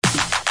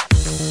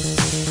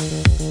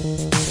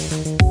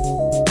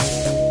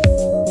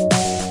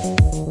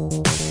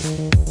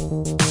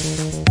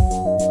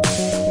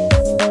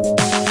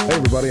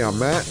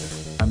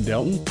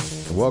Delton.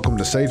 And welcome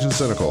to Sage and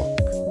Cynical,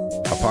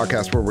 a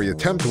podcast where we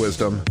attempt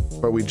wisdom,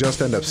 but we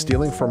just end up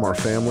stealing from our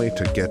family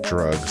to get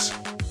drugs.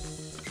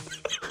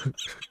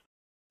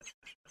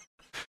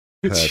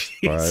 That's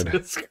fine.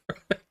 Jesus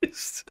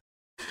Christ.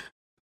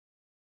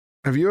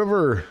 Have you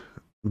ever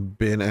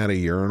been at a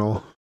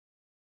urinal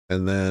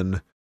and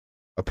then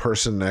a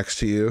person next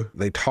to you,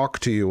 they talk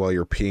to you while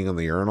you're peeing in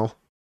the urinal?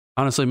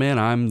 Honestly, man,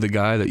 I'm the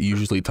guy that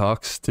usually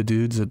talks to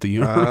dudes at the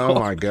urinal. Oh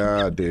my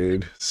God,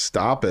 dude.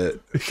 Stop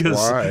it. Because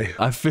Why?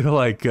 I feel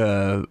like,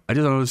 I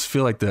just always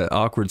feel like the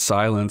awkward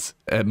silence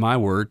at my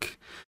work.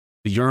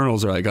 The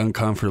urinals are like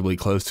uncomfortably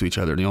close to each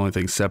other. The only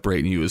thing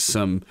separating you is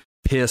some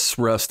piss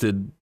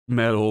rusted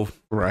metal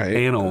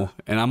panel.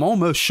 And I'm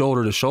almost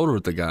shoulder to shoulder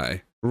with the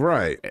guy.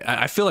 Right.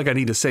 I feel like I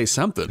need to say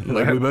something.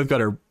 Like we both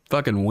got our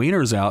fucking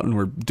wieners out and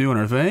we're doing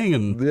our thing.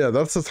 And yeah,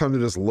 that's the time to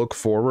just look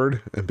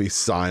forward and be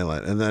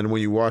silent. And then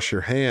when you wash your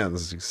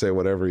hands, you say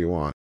whatever you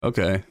want.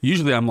 okay.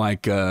 Usually I'm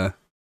like, hey,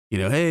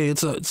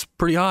 it's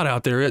pretty hot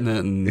out there, isn't it?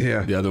 And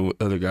Yeah. the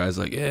other guy's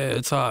like, yeah,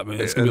 it's hot, man.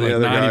 It's gonna And be the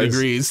like other 90 guys-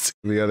 degrees.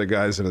 The other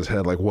guy's in his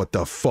head like, what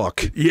the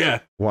fuck?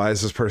 Yeah. Why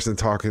is this person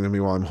talking to me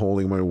while I'm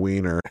holding my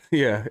wiener?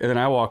 Yeah. And then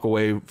I walk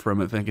away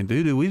from it thinking,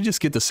 dude, did we just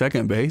get to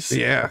second base?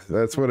 Yeah,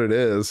 that's what it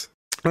is.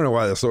 I don't know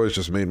why this always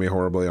just made me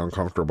horribly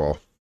uncomfortable.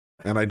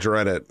 And I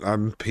dread it.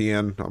 I'm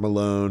peeing, I'm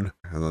alone,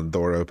 and then the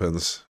door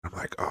opens. I'm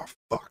like, oh,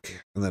 fuck.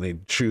 And then he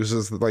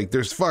chooses, like,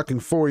 there's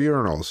fucking 4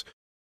 urinals.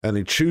 And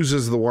he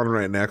chooses the one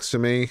right next to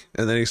me,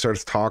 and then he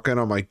starts talking.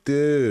 I'm like,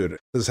 dude,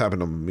 this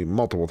happened to me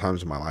multiple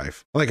times in my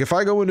life. Like, if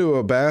I go into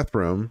a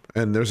bathroom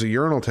and there's a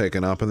urinal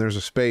taken up and there's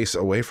a space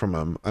away from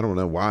him, I don't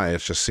know why. It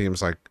just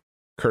seems like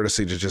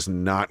courtesy to just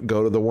not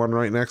go to the one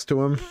right next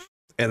to him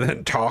and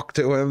then talk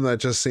to him. That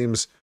just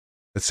seems,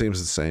 it seems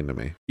insane to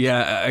me.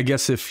 Yeah. I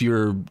guess if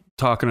you're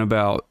talking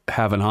about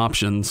having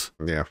options,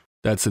 Yeah.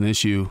 that's an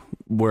issue.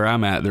 Where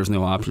I'm at, there's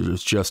no options.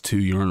 There's just 2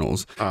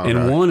 urinals. Oh, And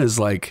okay. one is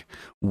like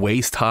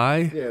waist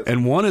high Yeah,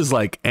 and one is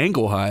like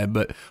ankle high.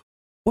 But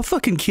what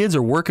fucking kids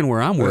are working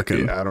where I'm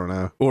working? Yeah, I don't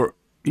know. Or,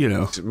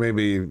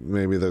 Maybe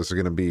there's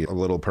going to be a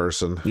little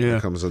person Yeah.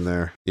 that comes in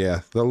there.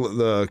 Yeah.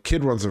 The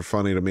kid ones are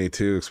funny to me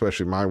too,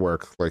 especially my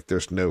work. Like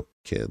there's no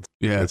kids.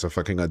 yeah. It's a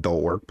fucking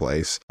adult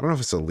workplace. I don't know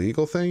if it's a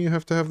legal thing. You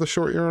have to have the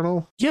short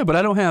urinal. Yeah, but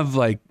I don't have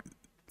like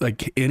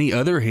any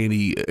other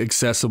handy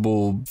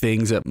accessible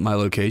things at my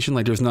location.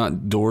 Like there's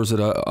not doors that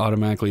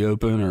automatically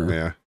open or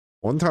Yeah.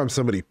 One time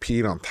somebody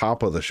peed on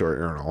top of the short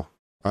urinal.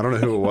 I don't know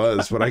who it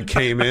was, but I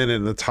came in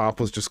and the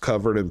top was just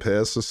covered in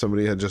piss. So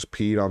somebody had just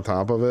peed on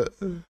top of it.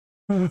 And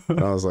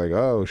I was like,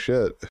 oh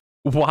shit.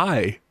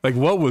 Why? Like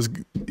what was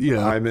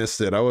I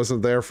missed it. I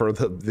wasn't there for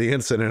the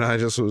incident. I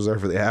just was there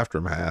for the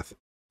aftermath.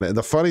 And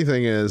the funny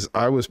thing is,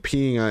 I was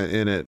peeing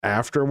in it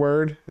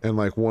afterward, and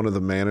like one of the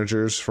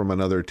managers from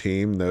another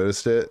team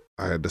noticed it.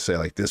 I had to say,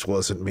 like, this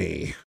wasn't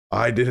me.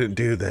 I didn't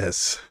do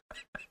this.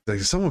 Like,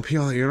 did someone pee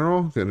on the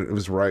urinal? And it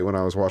was right when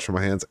I was washing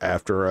my hands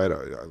after I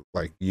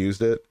like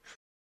used it.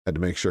 Had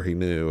to make sure he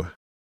knew.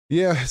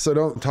 Yeah, so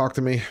don't talk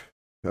to me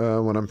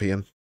when I'm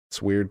peeing.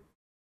 It's weird.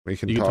 We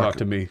can you can talk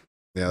to me.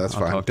 Yeah, that's I'll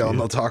fine. talk to Don't you.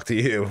 they'll talk to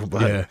you.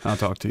 But Yeah, I'll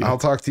talk to you. I'll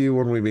talk to you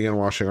when we begin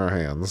washing our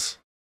hands.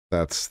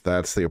 That's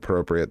the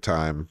appropriate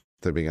time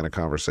to begin a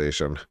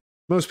conversation.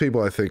 Most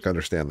people, I think,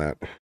 understand that.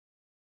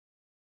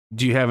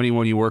 Do you have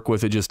anyone you work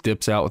with that just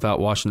dips out without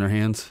washing their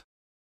hands?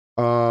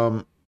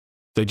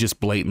 They just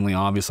blatantly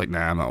obvious, like,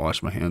 nah, I'm not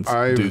washing my hands.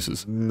 I've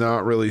Deuces.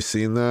 not really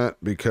seen that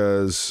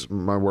because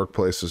my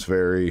workplace is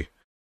very,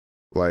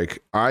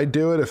 like, I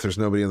do it if there's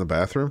nobody in the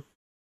bathroom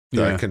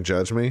that Yeah. can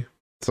judge me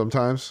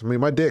sometimes. I mean,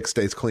 my dick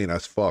stays clean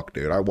as fuck,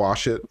 dude. I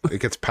wash it. It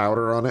gets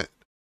powder on it.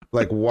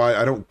 Like, why?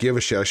 I don't give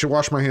a shit. I should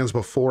wash my hands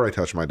before I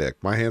touch my dick.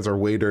 My hands are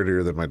way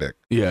dirtier than my dick.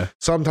 Yeah.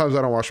 Sometimes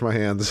I don't wash my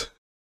hands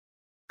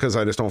because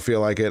I just don't feel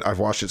like it. I've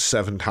washed it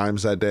 7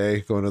 times that day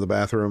going to the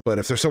bathroom. But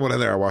if there's someone in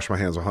there, I wash my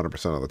hands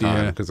 100% of the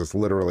time Yeah. because it's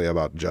literally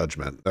about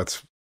judgment.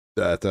 That's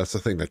the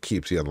thing that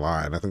keeps you in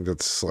line. I think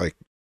that's like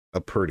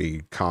a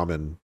pretty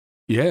common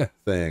Yeah.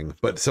 thing.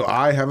 But so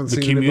I haven't The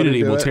seen anybody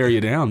community do will it. tear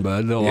you down,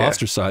 bud. They'll Yeah.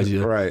 ostracize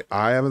you. Right.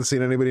 I haven't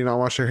seen anybody not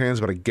wash their hands,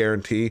 but I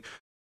guarantee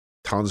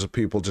tons of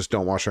people just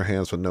don't wash their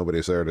hands when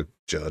nobody's there to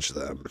judge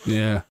them.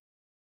 Yeah.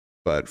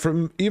 But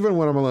from even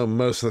when I'm alone,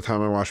 most of the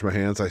time I wash my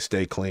hands, I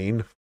stay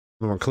clean.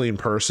 I'm a clean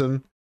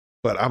person.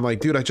 But I'm like,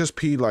 dude, I just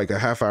peed like a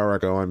half hour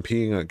ago. I'm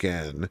peeing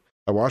again.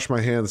 I wash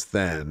my hands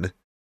then.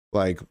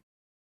 Like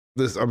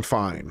this, I'm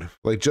fine.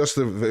 Like just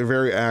the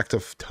very act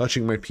of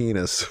touching my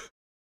penis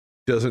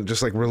doesn't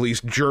just like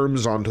release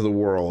germs onto the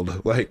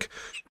world. Like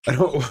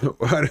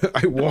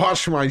I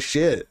wash my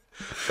shit.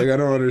 Like I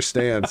don't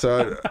understand.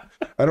 So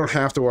I don't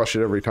have to wash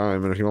it every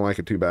time. And if you don't like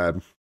it, too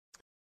bad.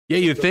 Yeah,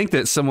 you'd think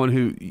that someone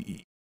who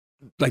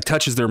like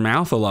touches their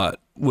mouth a lot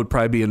would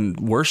probably be in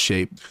worse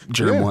shape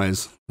germ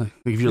wise. Like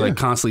if you're like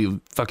constantly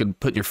fucking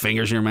putting your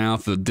fingers in your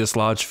mouth, the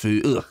dislodged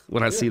food. Ugh,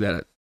 when I see that,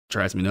 it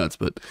drives me nuts.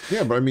 But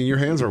yeah, but I mean, your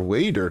hands are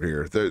way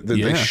dirtier.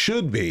 They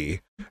should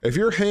be. If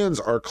your hands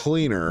are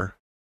cleaner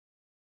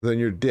than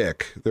your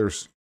dick,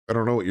 I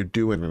don't know what you're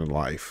doing in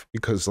life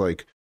because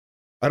like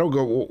I don't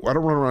run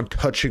around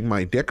touching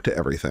my dick to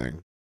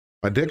everything.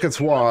 My dick gets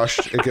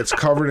washed, it gets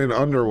covered in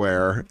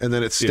underwear, and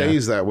then it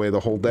stays that way the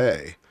whole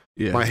day.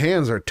 Yeah. My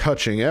hands are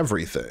touching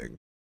everything.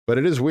 But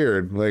it is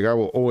weird. Like, I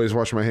will always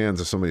wash my hands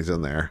if somebody's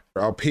in there.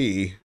 I'll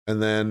pee,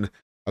 and then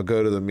I'll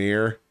go to the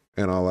mirror,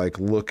 and I'll like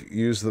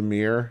use the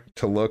mirror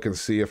to look and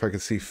see if I can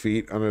see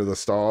feet under the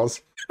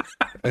stalls.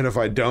 And if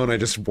I don't, I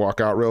just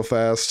walk out real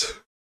fast.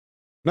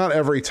 Not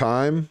every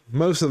time.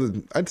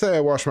 I'd say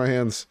I wash my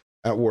hands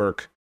at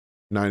work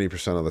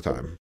 90% of the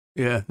time.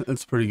 Yeah,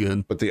 that's pretty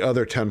good. But the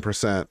other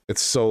 10%,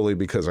 it's solely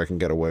because I can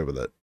get away with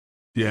it.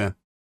 Yeah.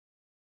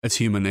 That's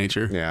human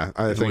nature. Yeah,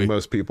 I think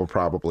most people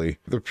probably,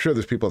 I'm sure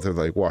there's people out there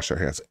that like wash their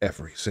hands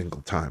every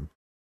single time.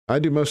 I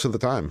do most of the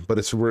time, but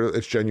it's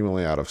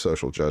genuinely out of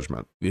social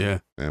judgment. Yeah.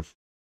 Yeah.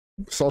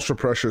 Social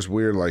pressure is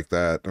weird like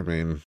that. I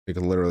mean, you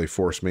can literally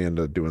force me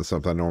into doing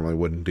something I normally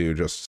wouldn't do.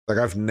 Just like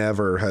I've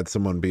never had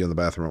someone be in the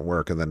bathroom at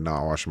work and then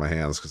not wash my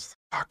hands because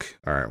fuck.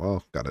 All right,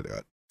 well, gotta do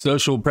it.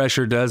 Social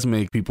pressure does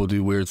make people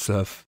do weird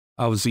stuff.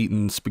 I was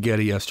eating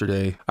spaghetti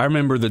yesterday. I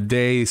remember the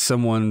day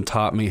someone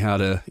taught me how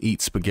to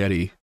eat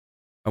spaghetti.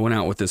 I went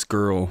out with this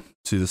girl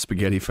to the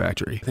spaghetti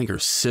factory. I think her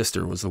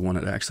sister was the one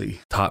that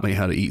actually taught me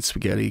how to eat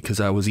spaghetti because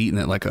I was eating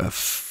it like a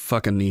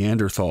fucking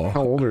Neanderthal.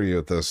 How old are you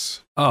at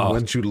this? Oh.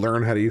 When did you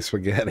learn how to eat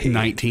spaghetti?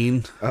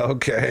 19.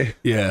 Okay.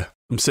 Yeah.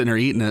 I'm sitting there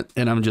eating it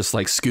and I'm just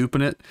like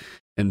scooping it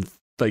and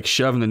like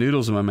shoving the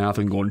noodles in my mouth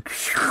and going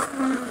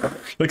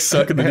like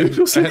sucking the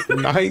noodles. At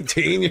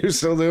 19, you're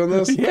still doing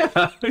this?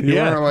 Yeah. You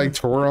weren't like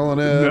twirling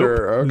it? Nope,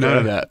 or okay. None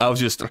of that. I was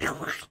just,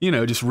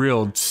 just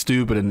real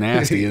stupid and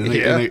nasty. And,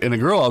 and the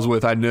girl I was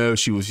with, I know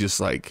she was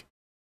just like,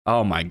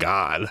 oh my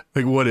God,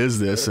 like, what is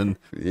this? And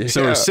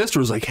so her sister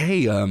was like,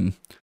 hey,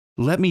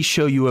 let me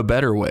show you a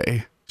better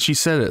way. She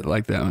said it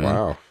like that. Man.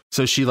 Wow.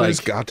 So she like, there's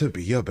got to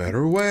be a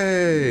better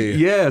way.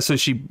 Yeah. So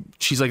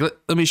she's like,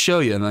 let me show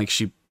you. And like,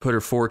 she put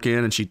her fork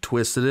in and she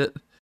twisted it,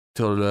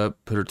 tilted it up,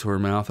 put it to her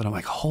mouth. And I'm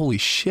like, holy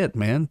shit,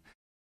 man.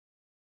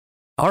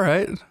 All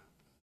right.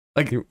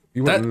 Like you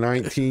went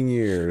 19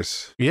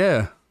 years.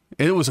 Yeah.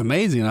 It was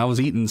amazing. I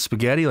was eating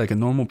spaghetti like a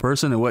normal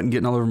person. It wasn't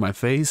getting all over my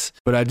face.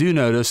 But I do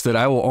notice that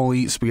I will only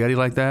eat spaghetti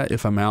like that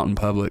if I'm out in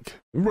public.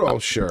 Well,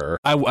 sure.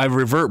 I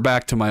revert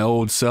back to my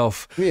old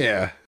self.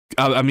 Yeah.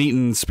 I'm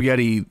eating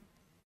spaghetti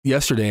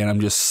yesterday and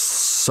I'm just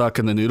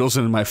sucking the noodles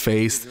into my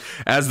face.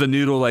 As the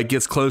noodle like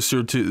gets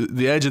closer to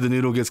the edge of the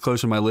noodle gets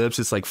closer to my lips,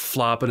 it's like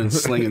flopping and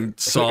slinging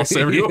sauce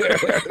everywhere.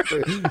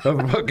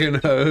 A fucking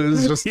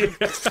hose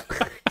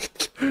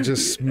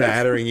just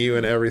smattering you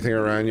and everything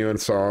around you in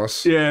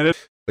sauce. Yeah.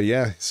 But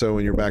yeah, so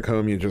when you're back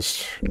home, you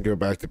just go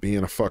back to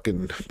being a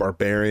fucking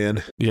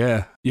barbarian.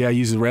 Yeah. Yeah, I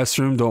use the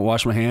restroom, don't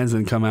wash my hands,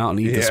 and come out and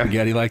eat the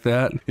spaghetti like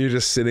that. You're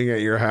just sitting at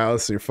your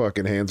house, your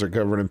fucking hands are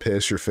covered in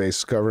piss, your face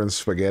is covered in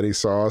spaghetti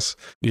sauce.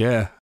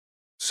 Yeah.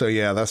 So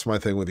yeah, that's my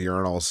thing with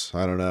urinals.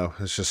 I don't know.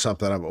 It's just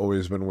something I've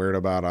always been weird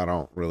about. I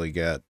don't really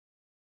get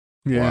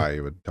why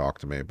you would talk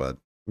to me, but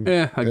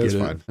yeah, I get it.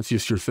 Fine. That's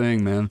just your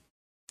thing, man.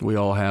 We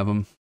all have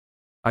them.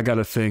 I got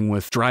a thing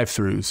with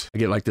drive-thrus. I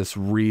get like this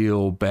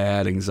real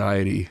bad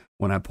anxiety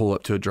when I pull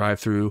up to a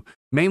drive-thru,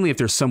 mainly if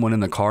there's someone in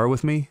the car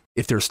with me.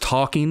 If there's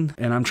talking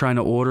and I'm trying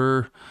to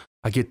order,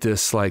 I get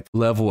this like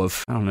level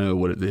of, I don't know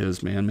what it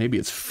is, man. Maybe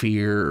it's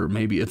fear or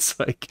maybe it's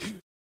like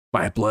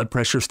my blood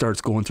pressure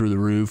starts going through the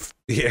roof.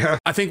 Yeah.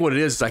 I think what it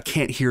is I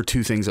can't hear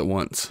two things at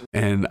once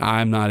and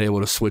I'm not able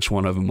to switch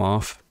one of them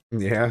off.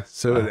 Yeah,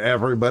 so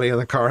everybody in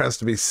the car has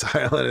to be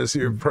silent as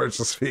you approach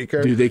the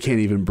speaker. Dude, they can't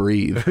even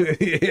breathe.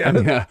 Yeah, I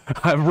mean,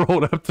 I've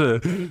rolled up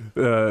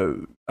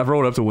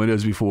to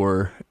windows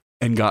before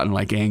and gotten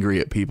like angry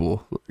at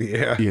people.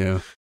 Yeah, you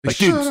know, like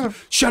dude,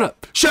 shut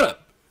up,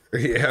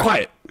 yeah,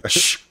 quiet,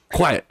 shh,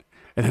 quiet.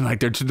 And then like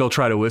they'll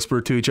try to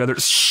whisper to each other,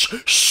 shh,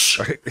 shh,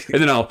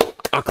 and then I'll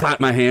clap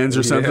my hands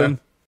or something. Yeah.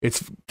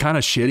 It's kind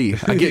of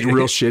shitty. I get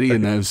real shitty,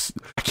 and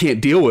I can't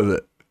deal with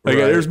it. Like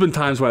there's been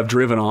times where I've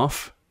driven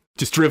off.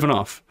 Just driven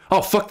off.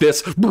 Oh, fuck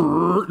this.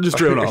 Just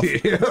driven off.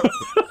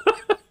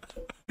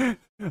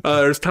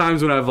 There's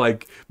times when I've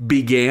like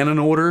began an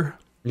order.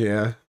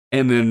 Yeah.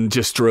 And then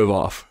just drove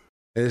off.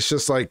 It's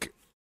just like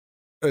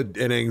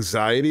an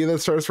anxiety that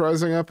starts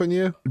rising up in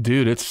you.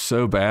 Dude, it's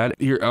so bad.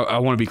 I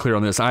want to be clear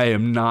on this. I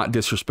am not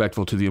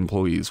disrespectful to the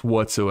employees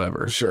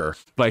whatsoever. Sure.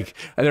 Like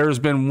there's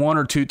been one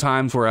or two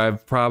times where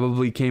I've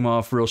probably came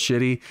off real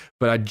shitty,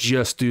 but I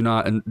just do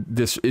not. And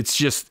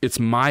it's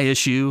my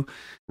issue.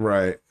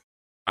 Right.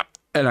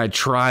 And I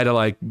try to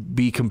like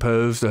be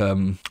composed.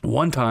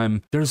 One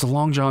time there's a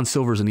Long John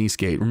Silver's in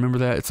Eastgate. Remember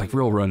that? It's like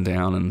real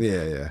rundown. And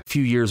yeah. A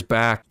few years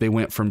back, they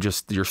went from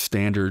just your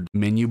standard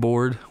menu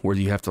board where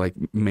you have to like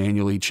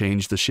manually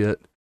change the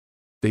shit.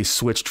 They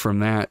switched from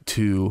that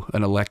to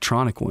an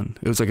electronic one.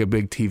 It was like a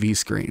big TV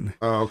screen.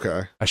 Oh,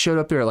 okay. I showed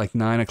up there at like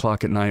 9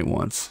 o'clock at night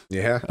once.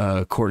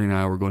 Yeah. Courtney and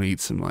I were going to eat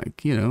some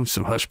like,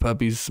 some hush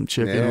puppies, some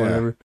chicken,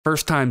 whatever.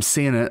 First time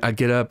seeing it, I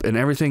get up and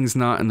everything's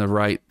not in the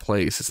right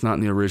place. It's not in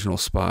the original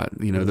spot.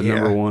 The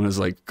number one is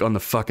like on the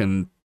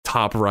fucking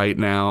top right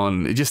now.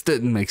 And it just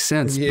didn't make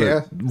sense.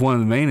 Yeah. But one of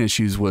the main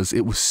issues was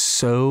it was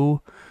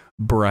so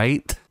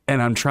bright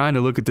And I'm trying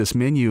to look at this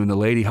menu, and the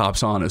lady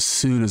hops on as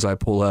soon as I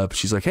pull up.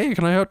 She's like, "Hey,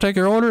 can I take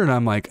your order?" And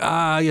I'm like,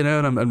 you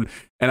know,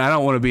 and I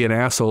don't want to be an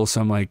asshole, so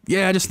I'm like,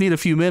 "Yeah, I just need a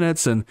few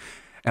minutes." And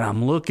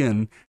I'm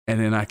looking, and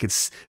then I could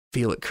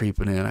feel it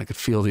creeping in. I could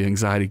feel the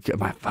anxiety.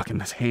 My fucking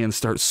hands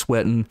start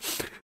sweating.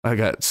 I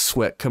got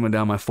sweat coming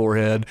down my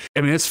forehead.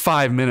 I mean, it's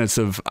 5 minutes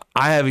of,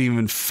 I haven't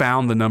even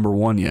found the number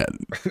one yet.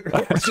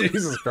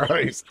 Jesus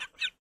Christ.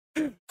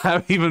 I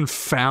haven't even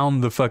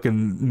found the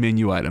fucking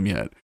menu item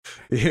yet.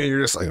 Yeah,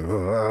 you're just like,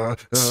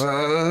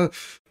 and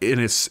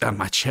it's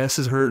my chest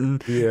is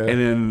hurting. Yeah.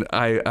 And then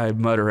I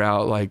mutter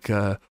out like,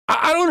 I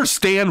don't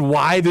understand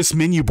why this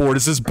menu board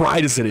is as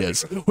bright as it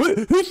is.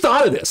 Who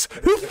thought of this?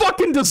 Who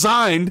fucking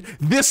designed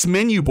this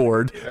menu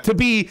board to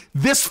be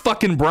this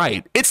fucking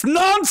bright? It's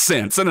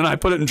nonsense. And then I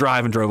put it in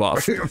drive and drove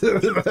off.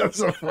 That's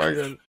a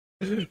fucking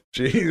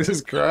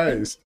Jesus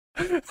Christ.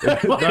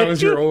 That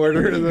was your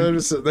order, and then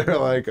just sit there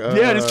like,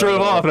 yeah, I just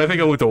drove off, and I think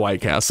I went to White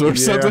Castle or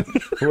something.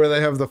 Where they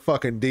have the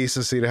fucking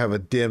decency to have a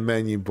dim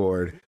menu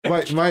board.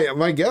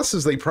 My guess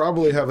is they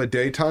probably have a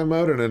daytime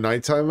mode and a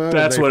nighttime mode.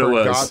 That's and what it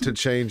was. Forgot to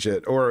change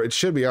it, or it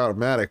should be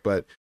automatic.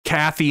 But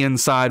Kathy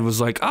inside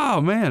was like, "Oh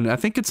man, I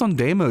think it's on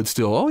day mode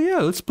still. Oh yeah,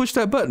 let's push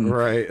that button."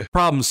 right,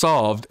 Problem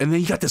solved. And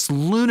then you got this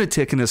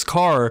lunatic in his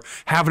car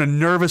having a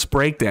nervous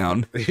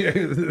breakdown.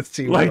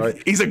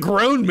 like he's a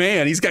grown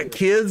man. He's got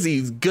kids.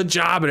 He's good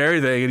job and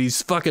everything, and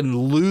he's fucking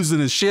losing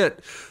his shit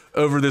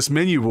over this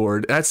menu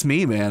board. That's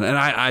me, man. And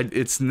I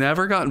it's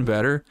never gotten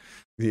better.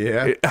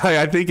 Yeah,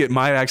 I think it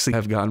might actually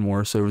have gotten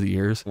worse over the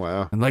years.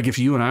 Wow. And like if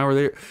you and I were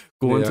there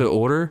going to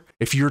order,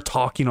 if you're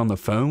talking on the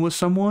phone with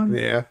someone,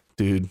 yeah.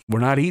 Dude, we're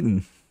not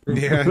eating.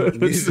 Yeah,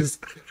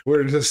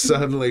 we're just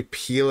suddenly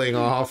peeling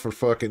off or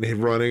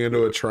fucking running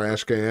into a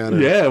trash can.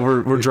 Yeah,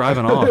 we're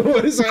driving off.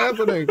 What is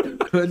happening?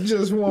 I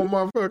just want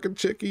my fucking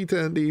chicky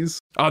tendies.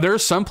 Oh, there are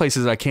some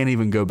places I can't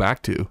even go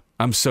back to.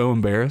 I'm so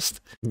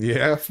embarrassed.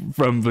 Yeah,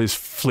 from this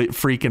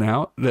freaking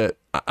out that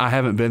I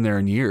haven't been there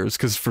in years.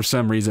 Because for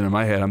some reason in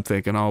my head, I'm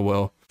thinking, oh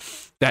well,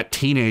 that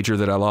teenager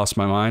that I lost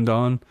my mind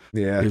on,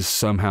 is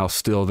somehow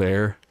still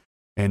there.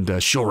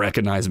 And she'll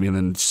recognize me and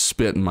then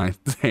spit in my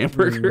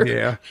hamburger.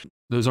 Yeah.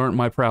 Those aren't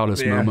my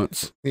proudest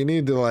moments. You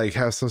need to like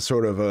have some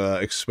sort of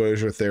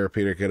exposure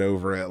therapy to get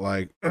over it.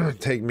 Like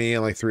take me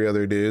and like 3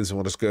 other dudes and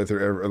we'll just go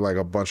through like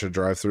a bunch of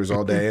drive-thrus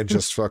all day and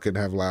just fucking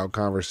have loud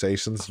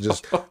conversations.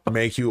 Just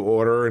make you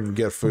order and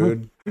get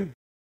food.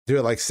 Do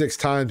it like 6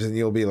 times and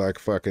you'll be like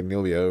fucking,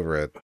 you'll be over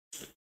it.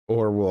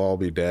 Or we'll all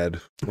be dead.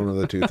 One of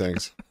the two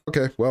things.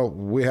 Okay, well,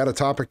 we had a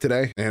topic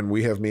today and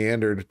we have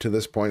meandered to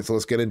this point, so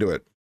let's get into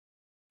it.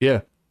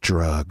 Yeah.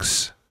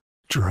 Drugs.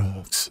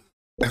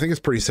 I think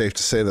it's pretty safe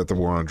to say that the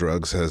war on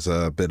drugs has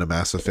been a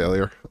massive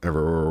failure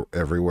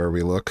everywhere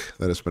we look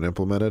that it's been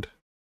implemented.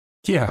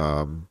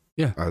 Yeah.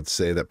 Yeah. I would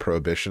say that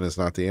prohibition is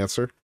not the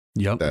answer.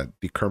 Yep. That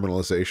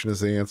decriminalization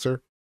is the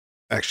answer.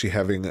 Actually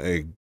having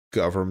a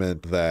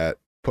government that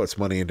puts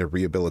money into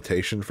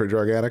rehabilitation for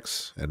drug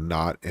addicts and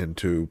not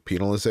into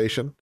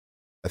penalization.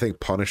 I think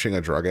punishing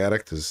a drug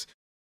addict is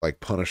like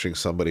punishing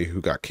somebody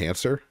who got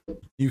cancer.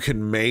 You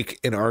can make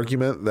an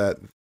argument that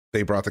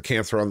they brought the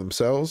cancer on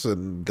themselves,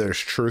 and there's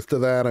truth to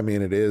that. I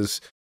mean,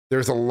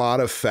 there's a lot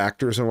of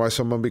factors in why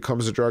someone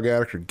becomes a drug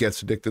addict or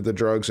gets addicted to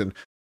drugs, and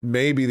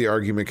maybe the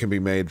argument can be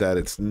made that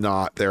it's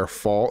not their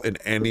fault in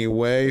any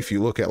way. If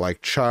you look at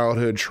like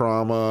childhood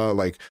trauma,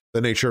 like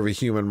the nature of a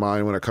human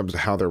mind when it comes to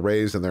how they're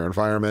raised and their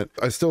environment,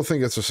 I still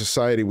think as a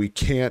society, we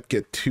can't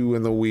get too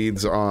in the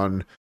weeds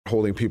on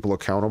holding people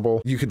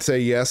accountable. You could say,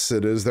 yes,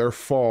 it is their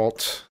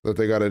fault that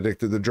they got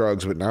addicted to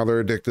drugs, but now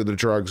they're addicted to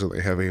drugs and they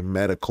have a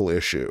medical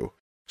issue.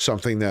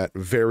 Something that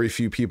very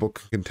few people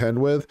can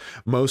contend with.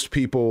 Most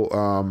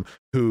people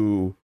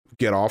who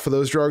get off of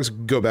those drugs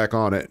go back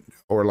on it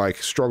or like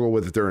struggle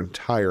with it their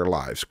entire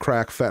lives.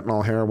 Crack,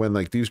 fentanyl, heroin,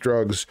 like these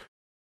drugs,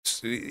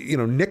 you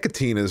know,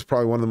 nicotine is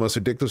probably one of the most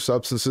addictive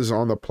substances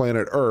on the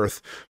planet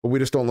Earth, but we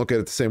just don't look at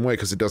it the same way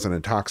because it doesn't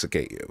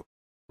intoxicate you,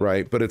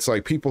 right? But it's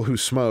like people who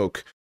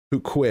smoke, who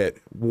quit,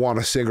 want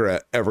a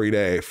cigarette every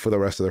day for the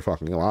rest of their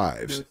fucking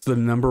lives. It's the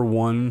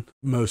 #1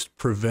 most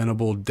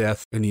preventable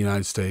death in the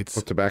United States.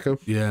 With tobacco?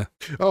 Yeah.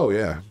 Oh,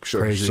 yeah.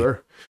 Sure, Crazy.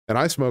 sir. And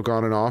I smoke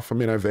on and off. I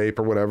mean, I vape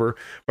or whatever,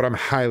 but I'm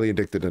highly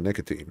addicted to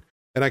nicotine.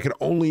 And I can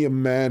only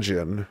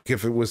imagine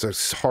if it was a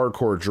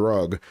hardcore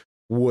drug,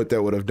 what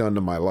that would have done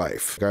to my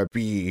life. I'd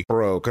be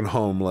broke and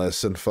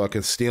homeless and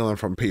fucking stealing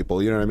from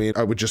people. You know what I mean?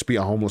 I would just be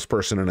a homeless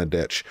person in a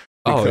ditch.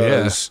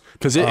 Because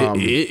I'm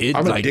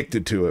like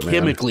addicted to it, man.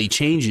 Chemically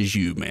changes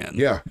you, man.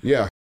 Yeah.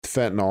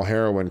 Fentanyl,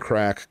 heroin,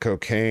 crack,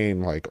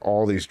 cocaine, like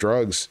all these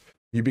drugs,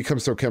 you become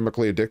so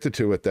chemically addicted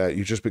to it that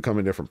you just become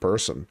a different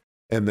person.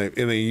 And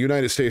the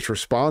United States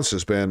response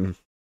has been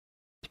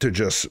to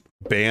just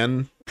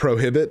ban,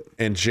 prohibit,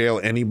 and jail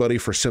anybody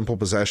for simple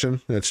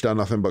possession. It's done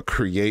nothing but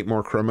create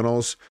more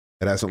criminals.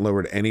 It hasn't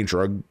lowered any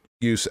drug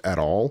use at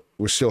all.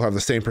 We still have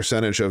the same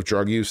percentage of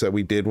drug use that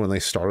we did when they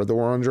started the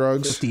war on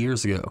drugs. 50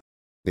 years ago.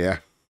 Yeah.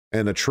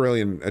 And $1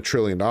 trillion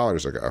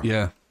ago.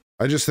 Yeah.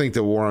 I just think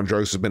the war on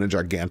drugs has been a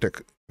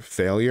gigantic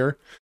failure.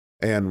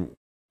 And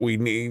we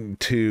need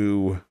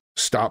to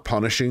stop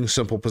punishing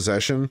simple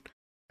possession,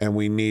 and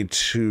we need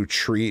to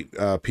treat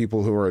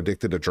people who are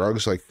addicted to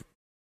drugs like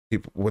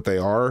what they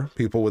are,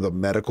 people with a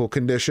medical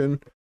condition.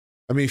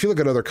 I mean, if you look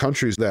at other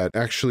countries that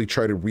actually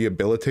try to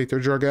rehabilitate their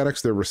drug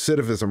addicts, their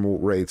recidivism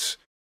rates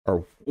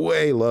are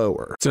way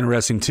lower. It's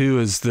interesting too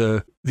is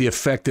the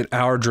effect that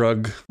our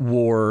drug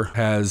war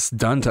has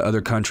done to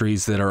other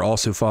countries that are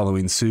also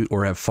following suit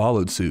or have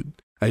followed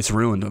suit. It's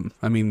ruined them.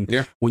 I mean,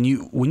 when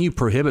you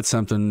prohibit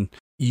something,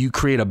 you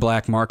create a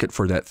black market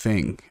for that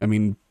thing. I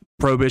mean,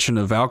 prohibition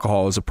of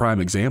alcohol is a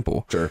prime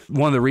example. Sure.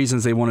 One of the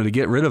reasons they wanted to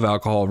get rid of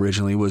alcohol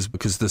originally was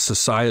because the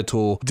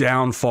societal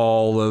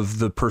downfall of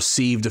the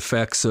perceived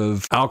effects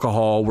of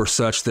alcohol were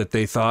such that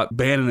they thought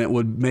banning it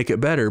would make it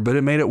better, but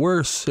it made it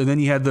worse. And then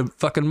you had the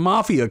fucking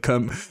mafia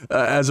come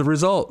as a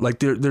result. Like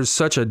there's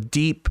such a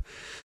deep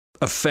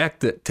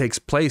effect that takes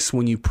place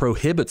when you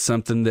prohibit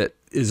something that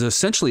is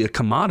essentially a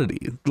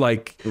commodity,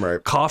 like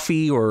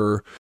coffee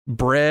or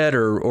bread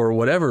or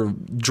whatever.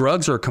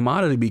 Drugs are a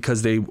commodity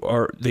because they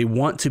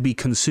want to be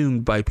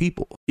consumed by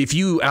people. If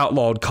you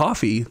outlawed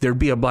coffee, there'd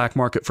be a black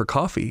market for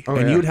coffee,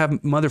 you would have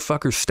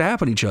motherfuckers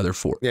stabbing each other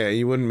for it. Yeah,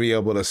 you wouldn't be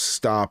able to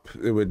stop.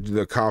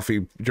 The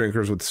coffee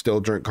drinkers would still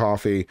drink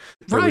coffee.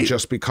 It would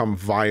just become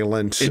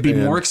violent. It'd be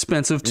more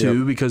expensive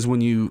too, because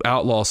when you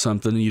outlaw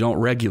something and you don't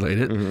regulate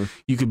it,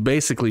 you could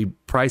basically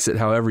price it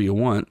however you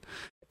want.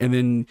 And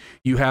then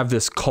you have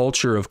this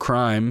culture of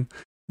crime.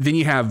 Then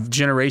you have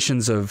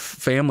generations of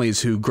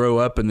families who grow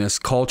up in this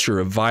culture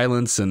of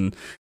violence and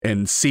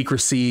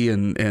secrecy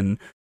and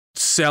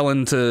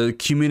selling to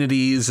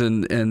communities,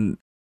 and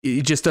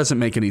it just doesn't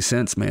make any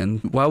sense, man.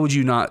 Why would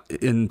you not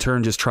in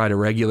turn just try to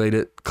regulate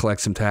it, collect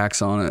some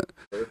tax on it?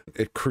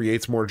 It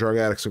creates more drug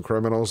addicts and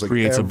criminals.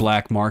 Creates a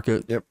black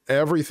market. Yep.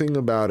 Everything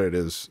about it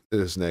is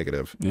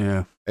negative.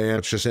 Yeah. And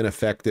it's just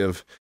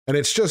ineffective. And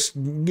it's just,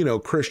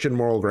 Christian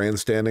moral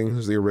grandstanding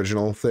is the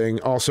original thing.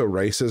 Also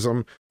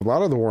racism. A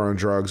lot of the war on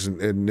drugs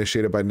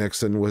initiated by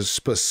Nixon was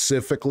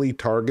specifically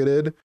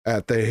targeted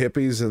at the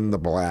hippies and the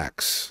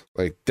blacks.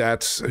 Like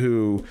that's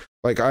who,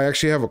 like I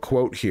actually have a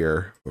quote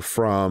here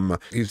from,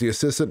 he's the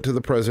assistant to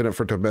the president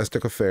for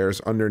domestic affairs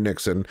under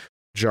Nixon,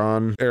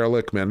 John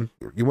Ehrlichman.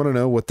 You want to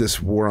know what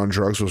this war on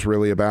drugs was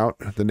really about?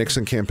 The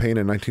Nixon campaign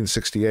in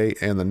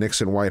 1968 and the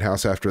Nixon White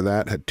House after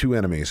that had two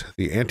enemies,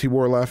 the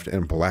anti-war left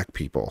and black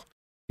people.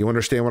 You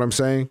understand what I'm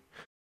saying?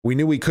 We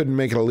knew we couldn't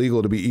make it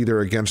illegal to be either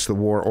against the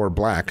war or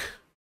black,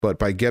 but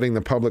by getting the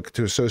public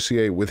to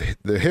associate with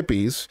the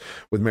hippies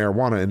with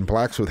marijuana and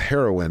blacks with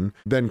heroin,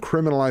 then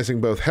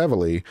criminalizing both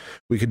heavily,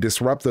 we could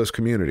disrupt those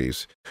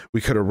communities.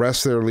 We could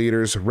arrest their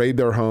leaders, raid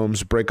their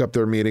homes, break up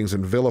their meetings,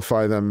 and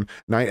vilify them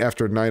night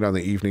after night on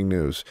the evening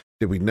news.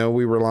 Did we know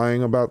we were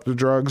lying about the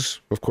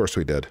drugs? Of course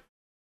we did.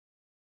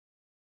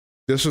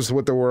 This is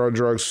what the war on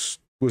drugs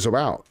was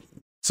about.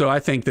 So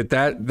I think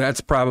that's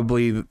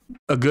probably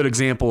a good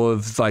example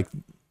of like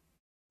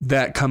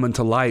that coming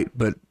to light,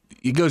 but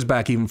it goes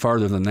back even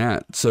farther than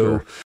that.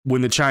 So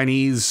when the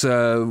Chinese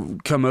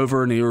come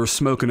over and they were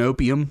smoking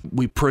opium,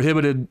 we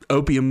prohibited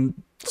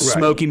opium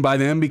smoking by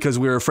them because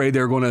we were afraid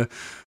they were going to,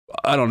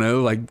 I don't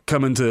know, like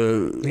come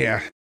into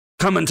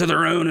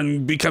their own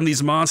and become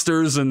these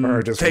monsters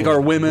and take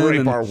our women,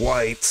 rape our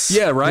whites.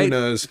 Yeah, right. Who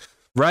knows?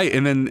 Right,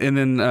 and then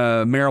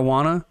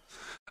marijuana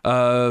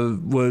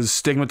was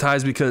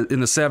stigmatized because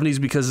in the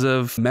 70s because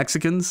of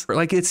Mexicans.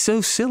 Like it's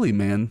so silly,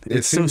 man.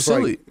 It's so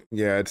silly.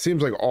 It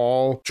seems like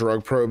all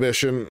drug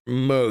prohibition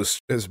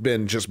most has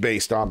been just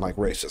based on like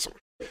racism,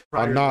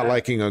 on not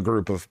liking a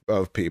group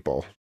of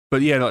people.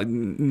 But yeah,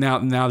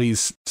 now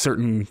these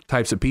certain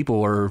types of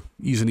people are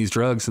using these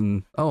drugs,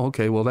 and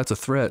okay, well that's a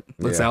threat.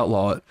 Let's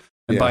outlaw it.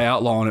 And by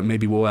outlawing it,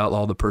 maybe we'll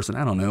outlaw the person.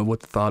 I don't know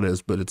what the thought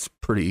is, but it's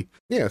pretty.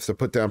 Yeah, it's to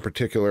put down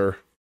particular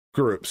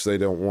groups they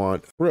don't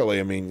want. Really,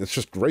 I mean, it's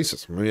just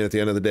racism. I mean, at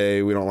the end of the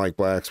day, we don't like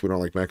blacks, we don't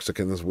like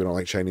Mexicans, we don't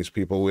like Chinese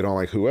people, we don't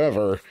like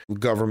whoever.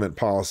 Government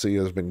policy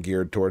has been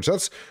geared towards.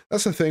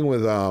 That's the thing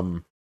with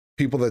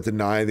people that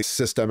deny the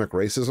systemic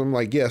racism.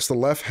 Like, yes, the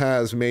left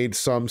has made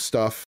some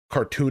stuff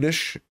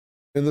cartoonish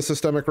in the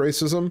systemic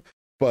racism,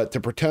 but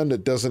to pretend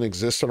it doesn't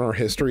exist in our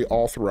history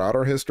all throughout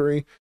our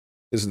history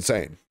is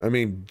insane. I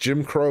mean,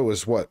 Jim Crow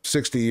is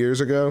 60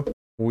 years ago?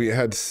 We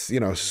had,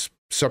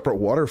 separate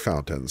water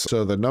fountains.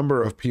 So the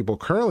number of people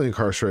currently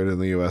incarcerated in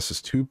the U.S.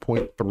 is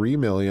 2.3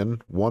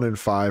 million. 1 in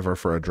 5 are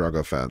for a drug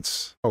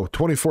offense.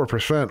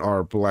 24%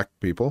 are black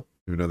people,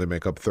 even though they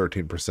make up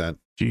 13%.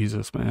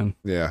 Jesus, man.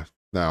 Yeah.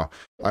 Now,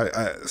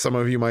 I some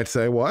of you might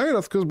say, well, hey,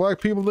 that's because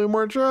black people do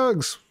more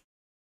drugs.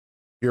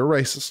 You're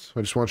a racist.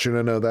 I just want you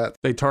to know that.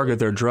 They target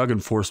their drug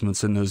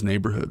enforcements in those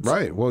neighborhoods.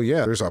 Right. Well,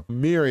 yeah, there's a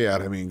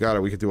myriad. I mean,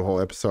 we could do a whole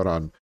episode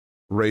on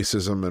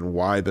racism and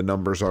why the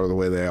numbers are the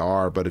way they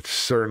are, but it's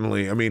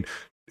certainly, I mean,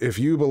 if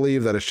you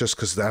believe that it's just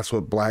because that's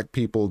what black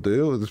people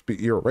do,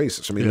 you're a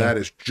racist. I mean, that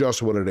is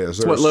just what it is.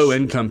 It's what low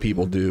income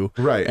people do.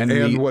 Right.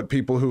 And what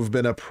people who've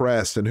been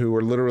oppressed and who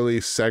were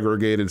literally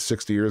segregated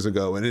 60 years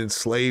ago and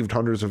enslaved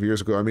hundreds of years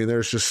ago. I mean,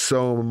 there's just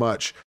so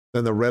much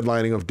and the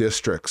redlining of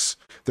districts.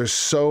 There's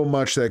so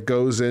much that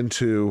goes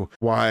into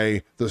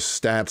why the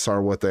stats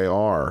are what they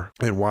are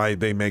and why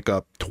they make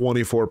up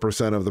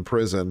 24% of the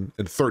prison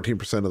and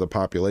 13% of the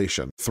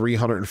population.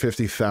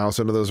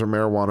 350,000 of those are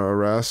marijuana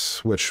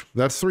arrests, which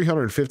that's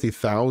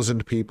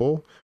 350,000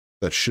 people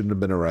that shouldn't have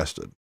been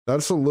arrested.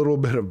 That's a little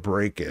bit of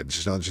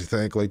breakage, don't you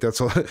think? Like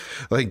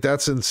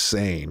that's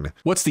insane.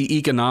 What's the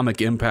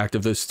economic impact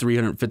of those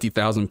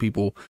 350,000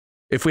 people?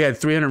 If we had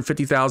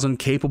 350,000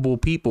 capable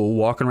people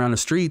walking around the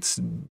streets,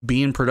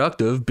 being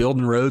productive,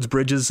 building roads,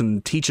 bridges,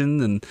 and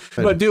teaching,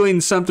 but doing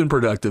something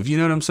productive, you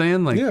know what I'm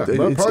saying? Like, yeah,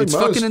 it's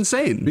fucking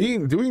insane.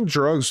 Doing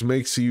drugs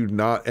makes you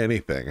not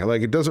anything.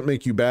 Like, it doesn't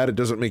make you bad. It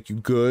doesn't make you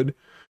good.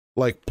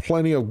 Like,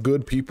 plenty of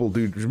good people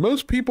do.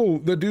 Most people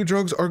that do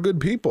drugs are good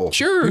people.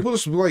 Sure. People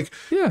just like,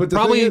 yeah, but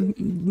probably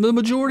the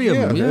majority of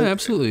them. Yeah,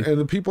 absolutely. And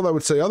the people that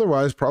would say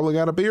otherwise probably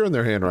got a beer in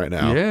their hand right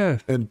now. Yeah.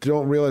 And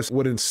don't realize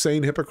what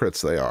insane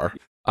hypocrites they are.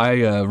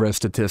 I read a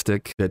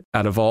statistic that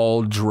out of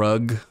all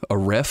drug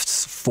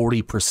arrests,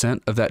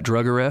 40% of that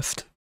drug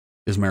arrest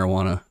is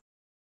marijuana.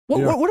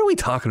 What are we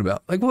talking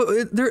about? Like,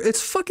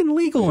 it's fucking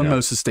legal in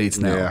most of the states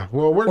now. Yeah,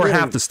 well,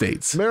 half the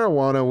states.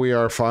 Marijuana, we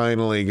are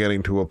finally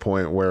getting to a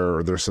point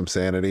where there's some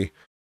sanity.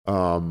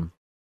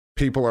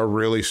 People are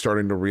really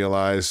starting to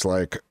realize,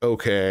 like,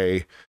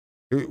 okay,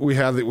 we've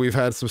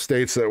had some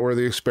states that were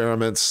the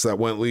experiments that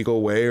went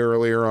legal way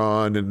earlier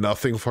on, and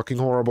nothing fucking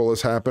horrible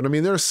has happened. I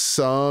mean, there's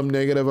some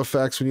negative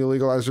effects when you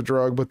legalize a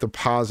drug, but the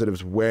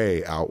positives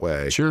way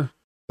outweigh the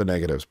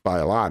negatives by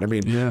a lot. I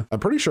mean, I'm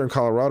pretty sure in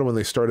Colorado when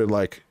they started,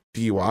 like,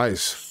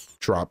 DUIs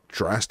dropped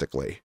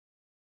drastically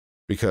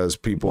because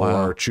people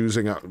are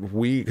choosing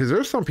weed. Because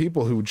there's some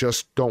people who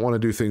just don't want to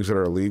do things that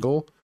are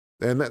illegal,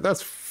 and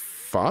that's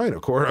fine,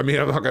 of course. I mean,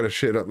 I'm not gonna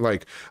shit.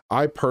 Like,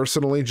 I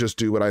personally just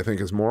do what I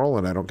think is moral,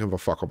 and I don't give a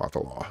fuck about the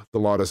law. The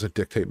law doesn't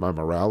dictate my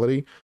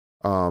morality.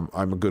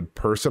 I'm a good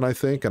person, I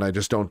think, and I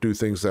just don't do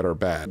things that are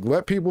bad.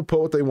 Let people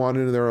put what they want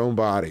into their own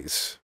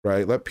bodies,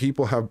 right? Let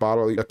people have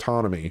bodily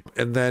autonomy,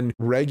 and then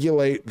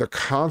regulate the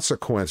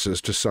consequences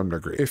to some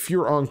degree. If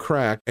you're on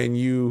crack and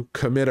you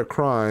commit a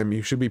crime,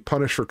 you should be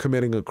punished for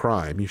committing a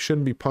crime. You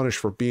shouldn't be punished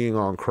for being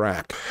on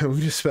crack.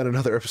 We just spent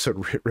another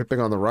episode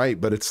ripping on the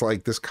right, but it's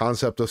like this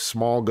concept of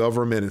small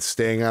government and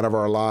staying out of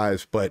our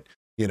lives, but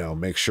you know,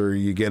 make sure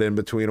you get in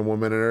between a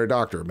woman and her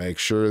doctor. Make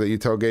sure that you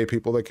tell gay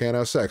people they can't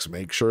have sex.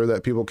 Make sure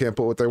that people can't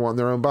put what they want in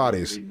their own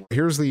bodies.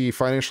 Here's the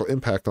financial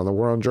impact on the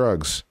war on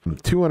drugs.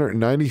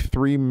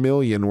 $293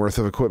 million worth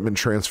of equipment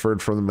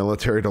transferred from the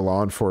military to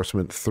law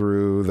enforcement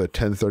through the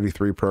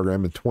 1033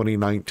 program in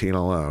 2019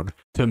 alone.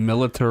 To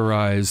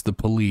militarize the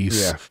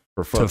police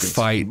to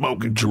fight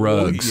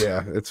drugs.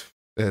 Yeah,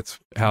 it's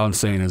how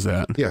insane is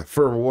that? Yeah,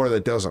 for a war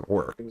that doesn't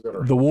work.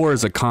 The war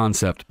is a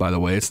concept, by the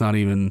way. It's not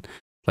even...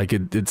 Like,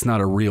 it's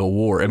not a real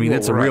war. I mean,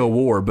 it's a real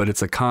war, but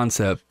it's a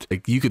concept.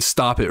 Like, you could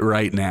stop it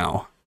right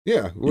now.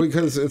 Yeah,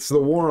 because it's the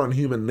war on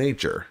human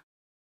nature.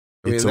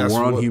 It's a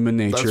war on human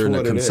nature and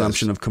the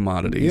consumption of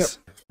commodities.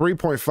 Yep.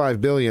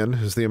 $3.5 billion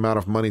is the amount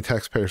of money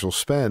taxpayers will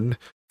spend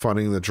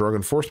funding the Drug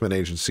Enforcement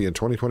Agency in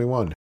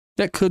 2021.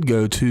 That could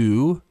go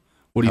to,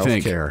 what do you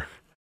think? Healthcare.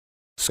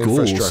 Schools.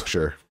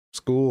 Infrastructure.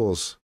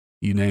 Schools.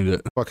 You named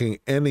it. Fucking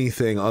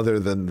anything other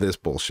than this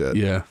bullshit.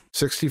 Yeah.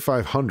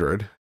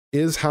 $6,500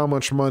 is how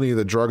much money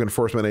the Drug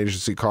Enforcement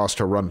Agency costs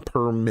to run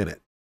per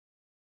minute.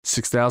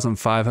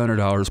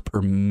 $6,500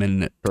 per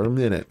minute. Per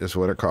minute is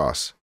what it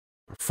costs.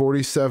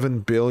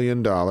 $47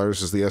 billion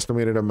is the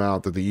estimated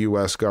amount that the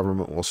U.S.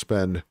 government will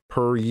spend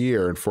per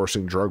year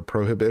enforcing drug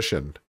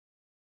prohibition.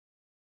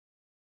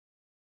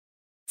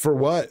 For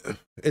what?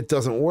 It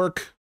doesn't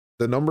work.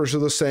 The numbers are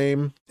the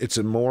same. It's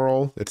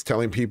immoral. It's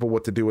telling people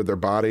what to do with their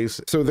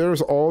bodies. So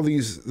there's all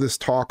this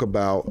talk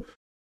about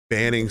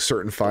banning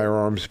certain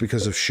firearms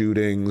because of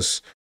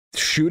shootings.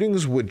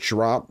 Shootings would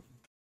drop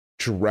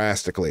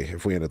drastically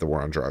if we ended the war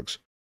on drugs.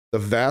 The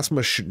vast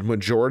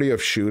majority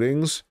of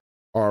shootings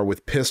are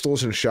with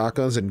pistols and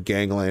shotguns and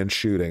gangland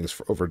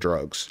shootings over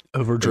drugs.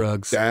 Over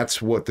drugs.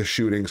 That's what the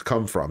shootings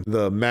come from.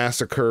 The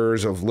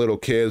massacres of little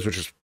kids, which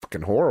is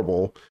fucking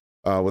horrible,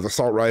 with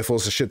assault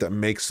rifles, the shit that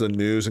makes the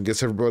news and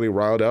gets everybody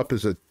riled up,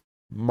 is a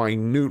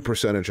minute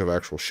percentage of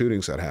actual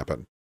shootings that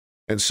happen.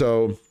 And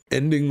so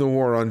ending the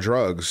war on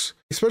drugs,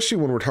 especially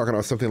when we're talking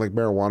about something like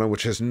marijuana,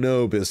 which has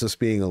no business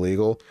being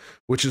illegal,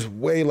 which is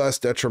way less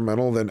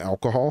detrimental than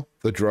alcohol,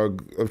 the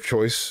drug of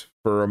choice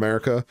for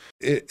America.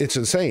 It's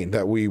insane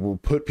that we will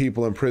put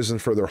people in prison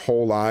for their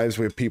whole lives.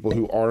 We have people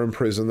who are in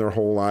prison their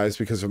whole lives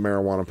because of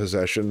marijuana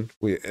possession.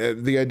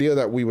 The idea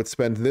that we would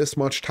spend this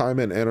much time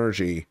and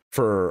energy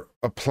for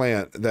a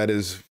plant that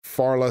is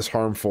far less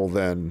harmful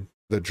than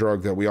the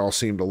drug that we all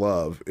seem to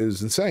love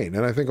is insane.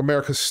 And I think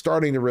America's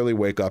starting to really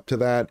wake up to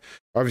that.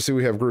 Obviously,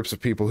 we have groups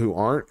of people who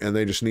aren't, and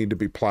they just need to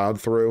be plowed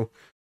through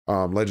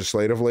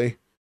legislatively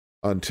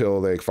until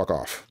they fuck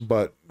off.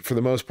 But for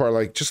the most part,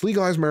 like, just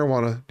legalize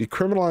marijuana,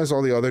 decriminalize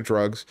all the other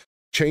drugs,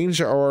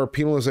 change our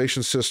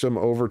penalization system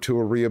over to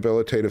a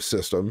rehabilitative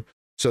system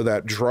so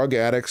that drug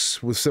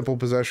addicts with simple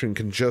possession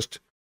can just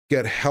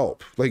get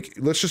help. Like,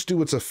 let's just do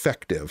what's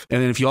effective.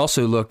 And then if you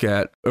also look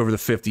at over the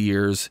 50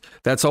 years,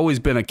 that's always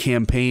been a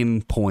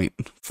campaign point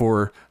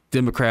for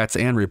Democrats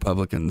and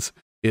Republicans,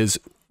 is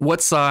what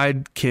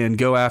side can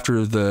go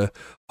after the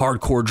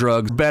hardcore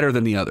drugs better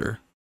than the other.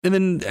 And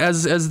then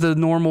as the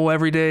normal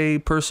everyday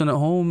person at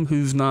home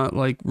who's not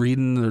like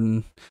reading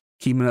and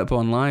keeping up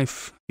on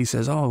life, he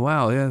says, oh,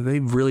 wow, yeah, they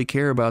really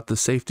care about the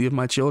safety of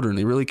my children.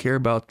 They really care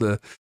about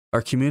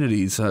our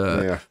communities.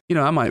 You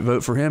know, I might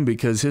vote for him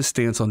because his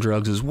stance on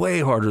drugs is way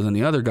harder than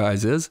the other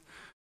guys is.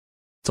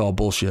 It's all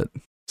bullshit.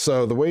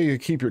 So the way you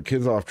keep your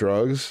kids off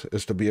drugs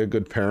is to be a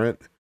good parent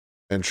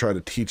and try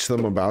to teach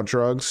them about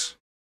drugs.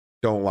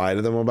 Don't lie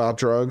to them about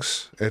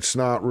drugs. It's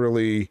not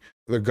really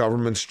the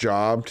government's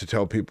job to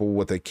tell people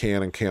what they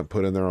can and can't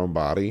put in their own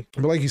body.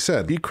 But like you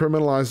said,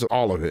 decriminalize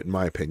all of it, in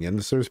my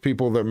opinion. There's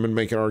people that have been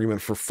making an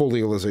argument for full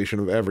legalization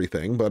of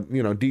everything, but,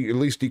 you know, at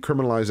least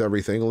decriminalize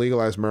everything,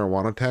 legalize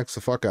marijuana, tax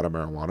the fuck out of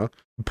marijuana,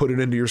 put it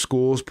into your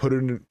schools, put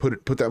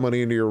that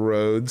money into your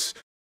roads.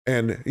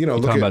 And, you know,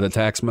 You're talking about the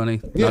tax money,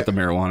 not the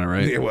marijuana,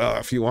 right? Yeah, well,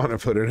 if you want to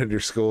put it in your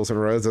schools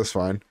and roads, that's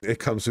fine. It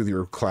comes with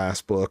your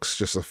class books,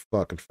 just a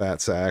fucking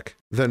fat sack.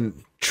 Then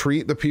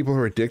treat the people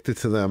who are addicted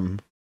to them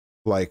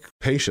like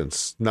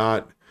patients,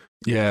 not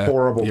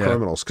horrible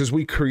criminals. Because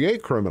we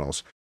create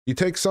criminals. You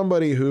take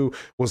somebody who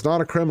was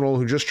not a criminal,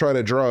 who just tried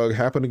a drug,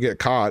 happened to get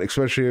caught,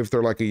 especially if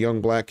they're like a young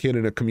black kid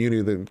in a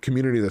community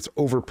that's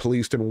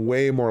over-policed and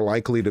way more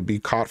likely to be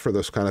caught for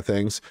those kind of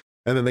things.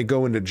 And then they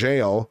go into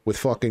jail with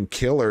fucking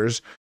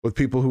killers, with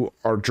people who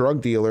are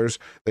drug dealers.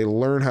 They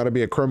learn how to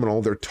be a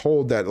criminal. They're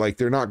told that like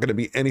they're not going to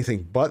be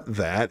anything but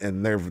that,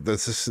 and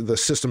the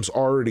system's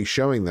already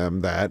showing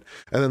them that.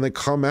 And then they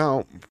come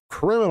out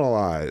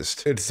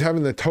criminalized. It's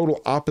having the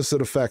total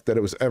opposite effect that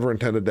it was ever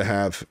intended to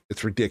have.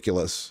 It's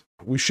ridiculous.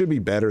 We should be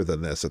better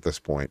than this at this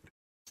point.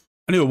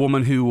 I knew a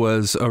woman who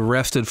was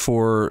arrested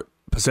for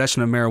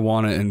possession of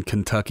marijuana in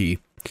Kentucky.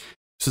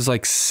 This was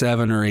like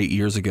 7 or 8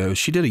 years ago.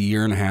 She did a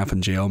year and a half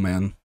in jail,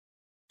 man.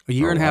 A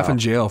year and a half in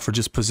jail for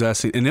just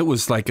possessing. And it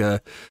was like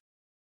a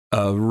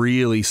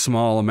really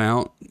small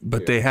amount,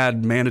 but they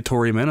had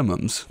mandatory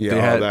minimums.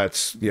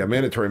 Yeah,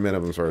 mandatory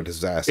minimums are a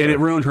disaster. And it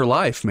ruined her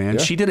life, man.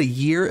 Yeah. She did a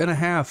year and a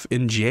half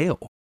in jail.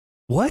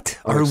 What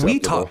are we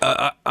talking?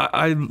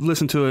 I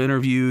listened to an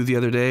interview the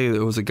other day.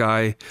 There was a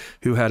guy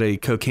who had a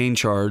cocaine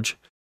charge.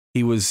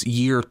 He was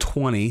year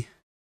 20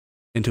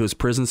 into his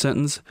prison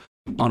sentence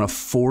on a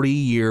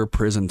 40-year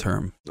prison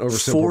term. Over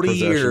 40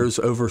 years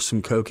over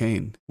some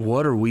cocaine.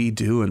 What are we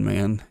doing,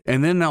 man?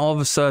 And then all of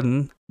a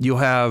sudden, you'll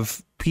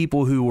have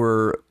people who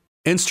were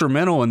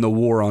instrumental in the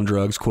war on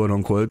drugs, quote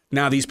unquote.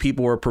 Now these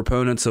people are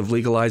proponents of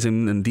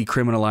legalizing and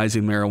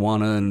decriminalizing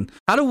marijuana. And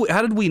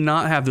how did we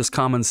not have this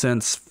common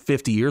sense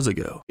 50 years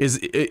ago? Is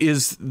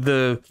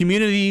the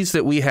communities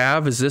that we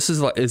have, is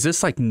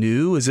this like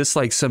new? Is this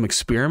like some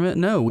experiment?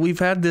 No, we've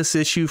had this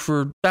issue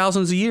for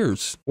thousands of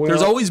years. Well,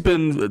 there's always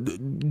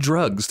been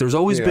drugs. There's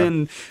always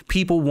been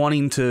people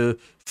wanting to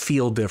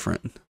feel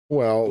different.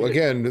 Well,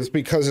 again, it's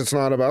because it's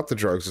not about the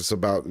drugs. It's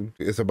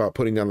about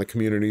putting down the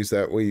communities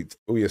that we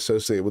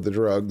associate with the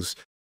drugs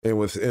and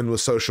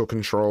with social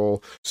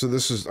control. So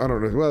this is, I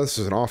don't know, well, this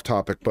is an off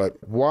topic, but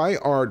why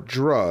are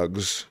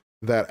drugs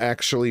that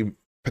actually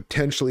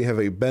potentially have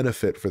a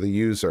benefit for the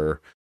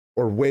user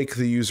or wake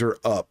the user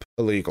up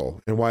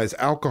illegal? And why is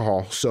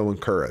alcohol so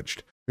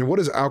encouraged? I mean, what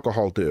does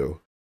alcohol do?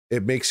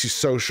 It makes you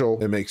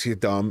social. It makes you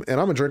dumb.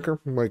 And I'm a drinker.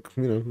 I'm like,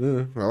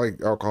 I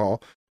like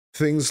alcohol.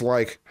 Things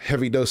like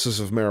heavy doses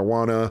of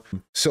marijuana,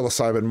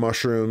 psilocybin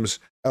mushrooms,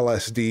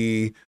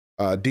 LSD,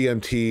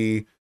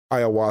 DMT,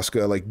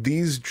 ayahuasca, like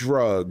these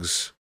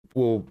drugs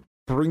will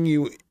bring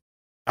you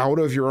out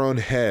of your own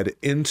head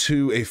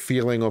into a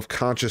feeling of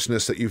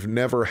consciousness that you've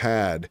never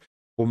had,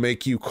 will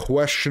make you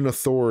question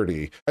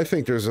authority. I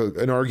think there's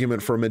an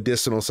argument for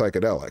medicinal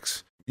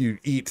psychedelics. You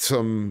eat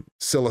some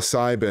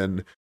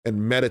psilocybin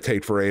and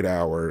meditate for 8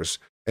 hours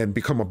and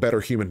become a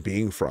better human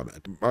being from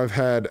it. I've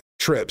had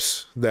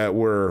trips that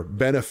were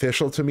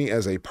beneficial to me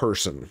as a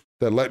person,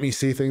 that let me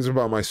see things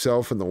about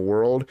myself and the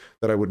world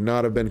that I would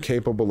not have been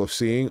capable of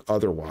seeing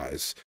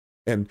otherwise.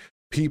 And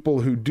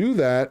people who do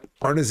that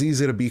aren't as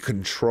easy to be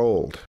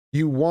controlled.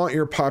 You want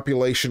your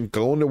population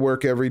going to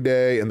work every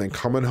day and then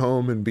coming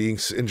home and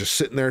just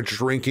sitting there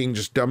drinking,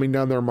 just dumbing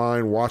down their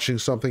mind, watching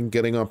something,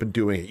 getting up and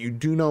doing it. You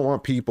do not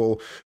want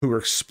people who are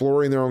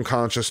exploring their own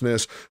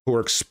consciousness, who are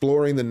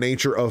exploring the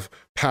nature of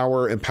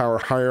power and power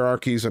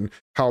hierarchies and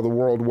how the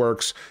world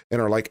works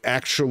and are like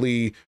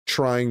actually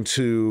trying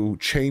to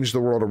change the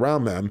world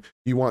around them.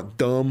 You want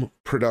dumb,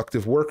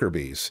 productive worker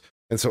bees.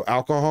 And so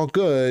alcohol,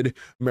 good,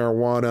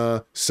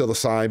 marijuana,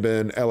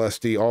 psilocybin,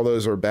 LSD, all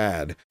those are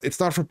bad. It's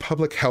not for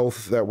public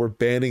health that we're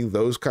banning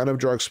those kind of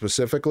drugs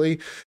specifically.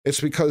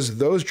 It's because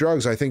those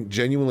drugs, I think,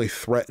 genuinely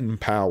threaten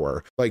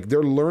power. Like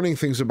they're learning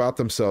things about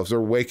themselves.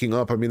 They're waking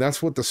up. I mean,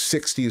 that's what the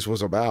 60s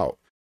was about.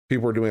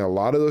 People were doing a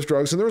lot of those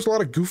drugs, and there was a lot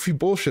of goofy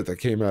bullshit that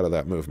came out of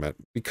that movement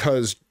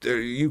because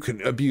you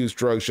can abuse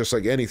drugs just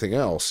like anything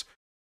else.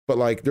 But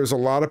like, there's a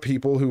lot of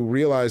people who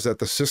realize that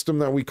the system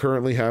that we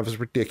currently have is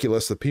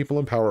ridiculous. The people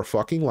in power are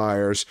fucking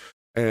liars.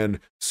 And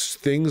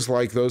things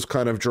like those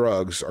kind of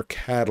drugs are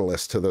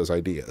catalysts to those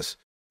ideas.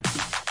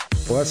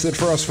 Well, that's it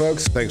for us,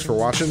 folks. Thanks for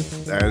watching.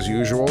 As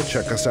usual,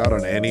 check us out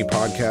on any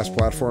podcast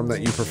platform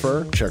that you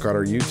prefer. Check out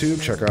our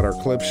YouTube. Check out our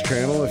Clips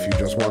channel if you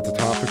just want the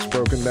topics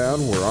broken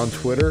down. We're on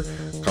Twitter.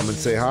 Come and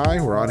say hi.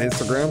 We're on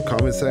Instagram.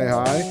 Come and say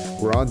hi.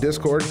 We're on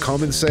Discord.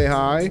 Come and say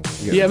hi.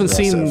 You haven't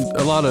seen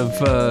a lot of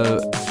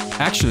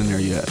action in there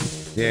yet.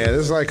 Yeah,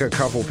 there's like a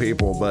couple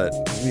people, but,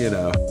 you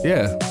know.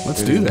 Yeah,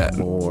 let's do that.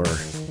 More.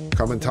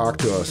 Come and talk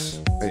to us.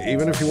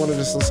 Even if you want to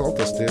just insult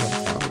us, dude.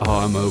 Oh,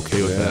 I'm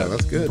okay with that.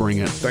 That's good. Bring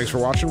it. Thanks for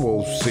watching.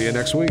 We'll see you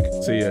next week.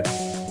 See ya.